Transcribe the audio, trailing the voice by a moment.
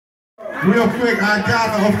Real quick, I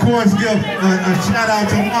gotta, of course, give a shout out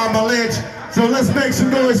to Mama Lynch. So let's make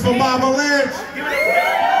some noise for Mama Lynch.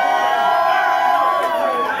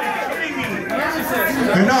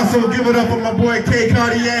 And also give it up for my boy K.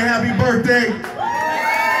 Cartier. Happy birthday.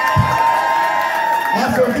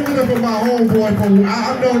 Also give it up for my homeboy.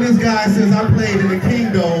 I've known this guy since I played in the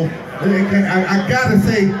Kingdom. I gotta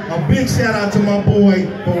say a big shout out to my boy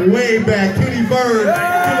from way back, Kenny Bird.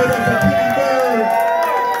 Give it up for Kenny Bird.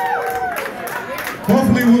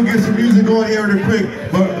 Hopefully we'll get some music on here real quick.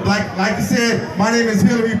 But like I said, my name is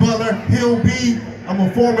Hillary Butler, Hill B. I'm a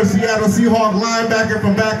former Seattle Seahawk linebacker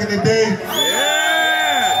from back in the day.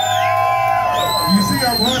 You see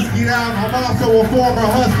I'm Husky now. I'm also a former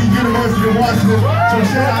Husky, University of Washington. So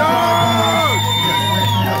shout out to my boss.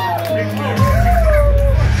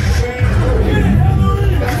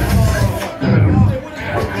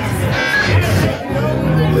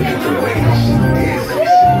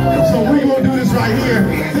 So we're gonna do this right here.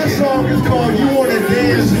 This song is called You Wanna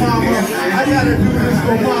Dance, Mama. I gotta do this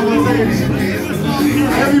for Mama Lynch.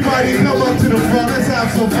 Everybody come up to the front. Let's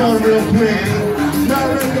have some fun real quick. Now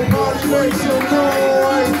let the party make some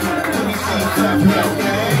noise.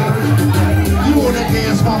 You wanna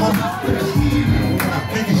dance, Mama?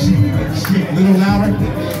 Make it shake. A little louder.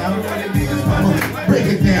 Mama, break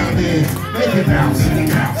it down then. Make it bounce. You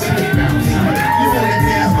wanna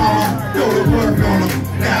dance, Mama? Go to work on them.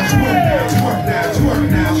 Now twerk.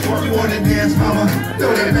 You wanna dance, Mama?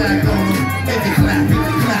 Throw that back on them. Make it clap.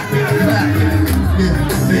 Yeah,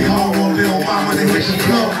 they all want little mama to hit the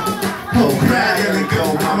floor. Oh, cry, there we go,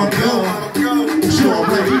 mama, go. Show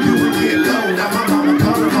them like you do it, get low. Now my mama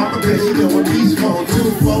calling mama, cause she doing beast mode.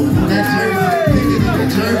 2-4 from that jersey, pick it in the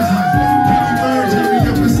jersey. Pretty birds, hurry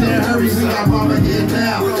up and say hurry, we got mama here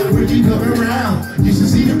now. When you come around, you should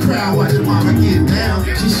see the crowd watching mama get down.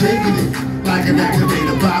 She's shaking it like an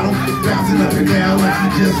activator bottle, bouncing up and down like she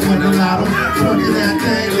just won the lotto. Twerking that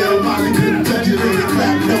thing, little Molly couldn't touch it, made it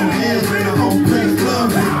clap, no hands, ran her home place,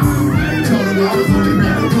 love it. Told her I was only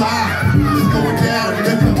round the block. Going down in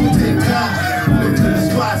a couple TikToks. Went to the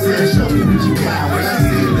spot, said, show me what you got. When I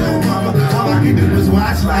said, no, mama, all I can do is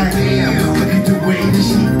watch like damn. Look at the way that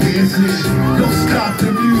she dances. Don't stop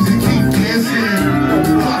the music, keep dancing. Don't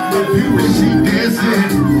block the view when she dancing.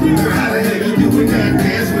 How the hell you doing that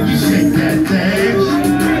dance when you shake that thing?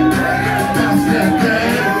 Bounce that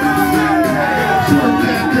thing. Twerk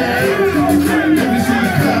that thing. Let me see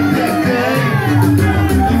you clap that thing.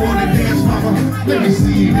 You wanna dance, mama? Let me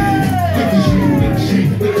see it.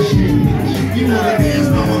 Shake. You wanna dance,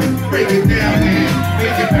 mama? Break it down, man.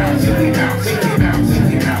 Make it bounce.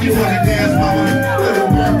 You wanna dance, mama? Let it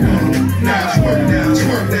work on them. Now twerk.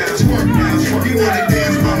 You wanna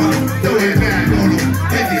dance, mama? Throw it back on them.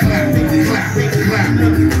 Make it clap.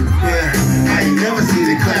 Yeah, I ain't never seen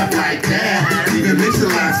it clap like that. Even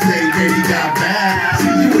Mix-a-Lot say, baby got bad.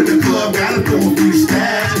 See you in the club, gotta throw a few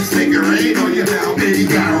stabs. Make it rain on you now, baby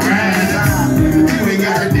got rats. You ain't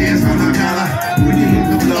gotta dance, mama, gotta. When you hit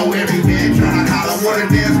the flow, every man tryna holler. Wanna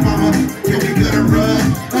dance, mama? Can we gonna run?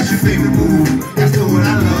 What's your favorite move? That's the one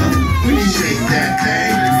I love. When you shake that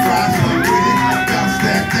thing, fries up with it. Bounce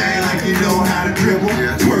that thing like you know how to dribble.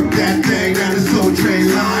 Twerk that thing down the Soul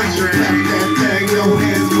Train line. Clap that thing, no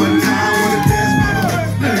hands one time. Wanna dance, mama?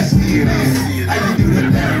 Let me see it in. How you do that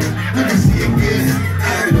thing? Let me see it again.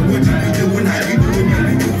 I don't know what you be doing, how you doing, you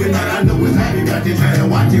be moving. All I know is how you got this trying to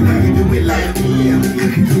watch it when you do it like me.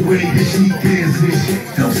 Look at the way that she dances.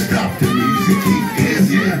 Don't stop the music, keep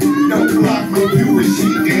dancing. Don't block my view when she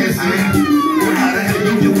dancing. Well, how the hell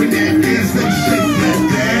you doing that dance? Let me shake that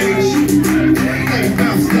thing. Hey,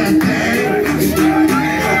 bounce that thing.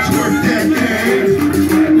 Twerk that thing.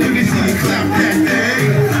 Let me see you clap that thing.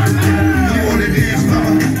 You wanna dance,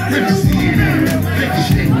 mama? Let me see it. Make it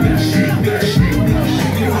shake.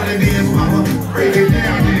 You wanna dance, mama? Break it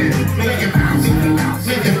down, man. Make it bounce.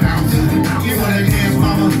 You wanna dance,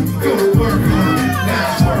 mama? Go to work on it. Now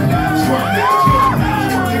twerk.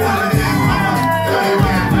 You wanna dance, mama? Go to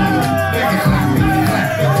work on it. Make it clap.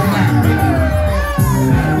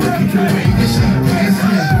 Look at the way that she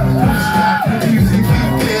dances. Don't stop the music,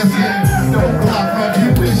 keep dancing. Don't block my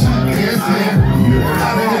view when she dancing.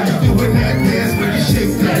 How the hell you doing that dance when you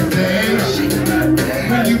shake that thing?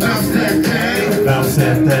 When you bounce that thing. Bounce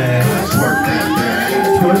that thing. Twerk that thing.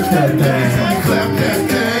 Twerk that thing. Clap that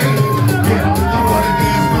thing. Yeah, I wanna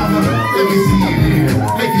dance, mama. Let me see it here.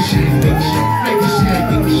 Make it shake.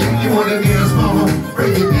 You wanna dance, mama?